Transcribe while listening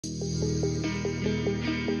Good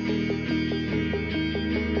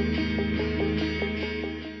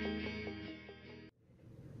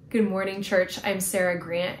morning, church. I'm Sarah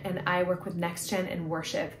Grant, and I work with Next Gen and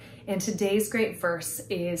Worship. And today's great verse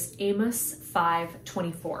is Amos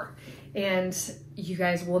 5:24. And you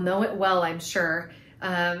guys will know it well, I'm sure.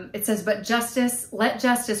 It says, "But let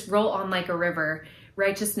justice roll on like a river,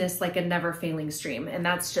 righteousness like a never-failing stream." And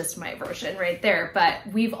that's just my version right there. But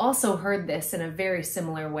we've also heard this in a very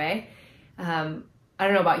similar way. I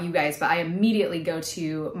don't know about you guys, but I immediately go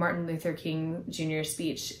to Martin Luther King Jr.'s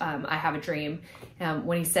speech, I Have a Dream,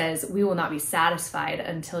 when he says, "We will not be satisfied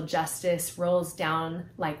until justice rolls down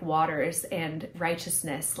like waters and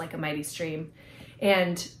righteousness like a mighty stream."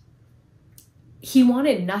 And he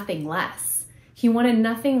wanted nothing less. He wanted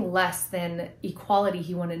nothing less than equality.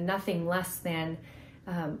 He wanted nothing less than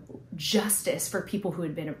justice for people who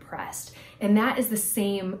had been oppressed. And that is the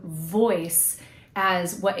same voice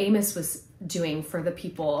as what Amos was doing for the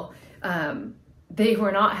people. They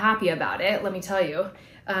were not happy about it, let me tell you.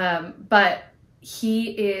 But he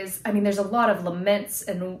is, there's a lot of laments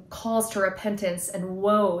and calls to repentance and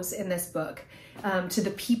woes in this book to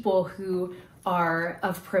the people who are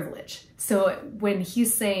of privilege. So when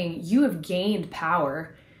he's saying, you have gained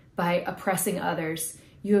power by oppressing others,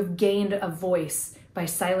 you have gained a voice by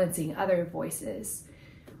silencing other voices.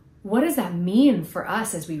 What does that mean for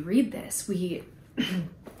us as we read this?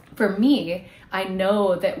 For me, I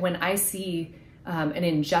know that when I see an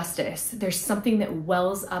injustice, there's something that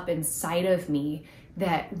wells up inside of me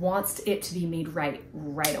that wants it to be made right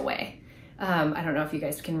away. I don't know if you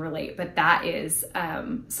guys can relate, but that is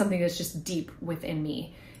something that's just deep within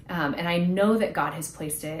me. And I know that God has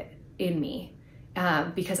placed it in me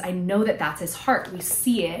because I know that that's his heart. We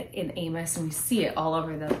see it in Amos and we see it all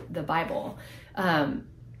over the Bible.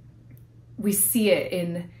 We see it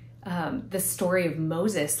in the story of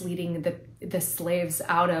Moses leading the slaves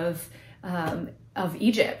out of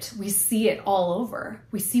Egypt. We see it all over.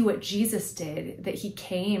 We see what Jesus did, that he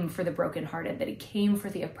came for the brokenhearted, that he came for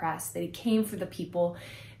the oppressed, that he came for the people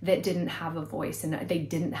that didn't have a voice and they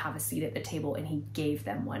didn't have a seat at the table, and he gave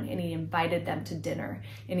them one, and he invited them to dinner,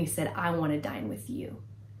 and he said, "I want to dine with you."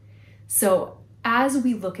 So as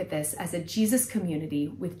we look at this as a Jesus community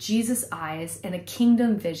with Jesus eyes and a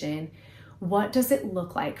kingdom vision, what does it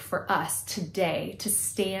look like for us today to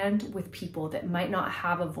stand with people that might not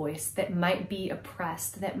have a voice, that might be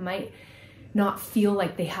oppressed, that might not feel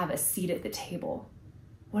like they have a seat at the table?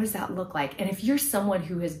 What does that look like? And if you're someone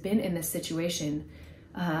who has been in this situation,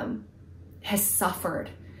 has suffered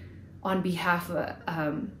on behalf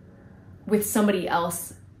of, with somebody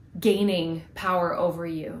else gaining power over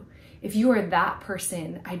you, if you are that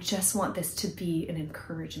person, I just want this to be an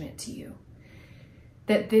encouragement to you.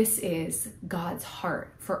 That this is God's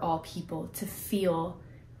heart for all people, to feel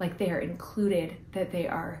like they are included, that they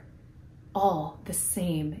are all the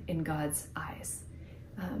same in God's eyes,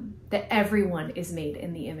 that everyone is made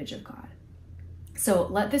in the image of God. So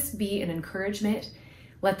let this be an encouragement.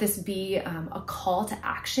 Let this be a call to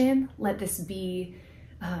action. Let this be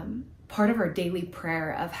part of our daily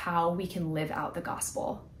prayer of how we can live out the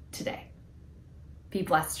gospel today. Be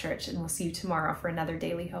blessed, church, and we'll see you tomorrow for another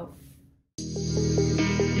Daily Hope.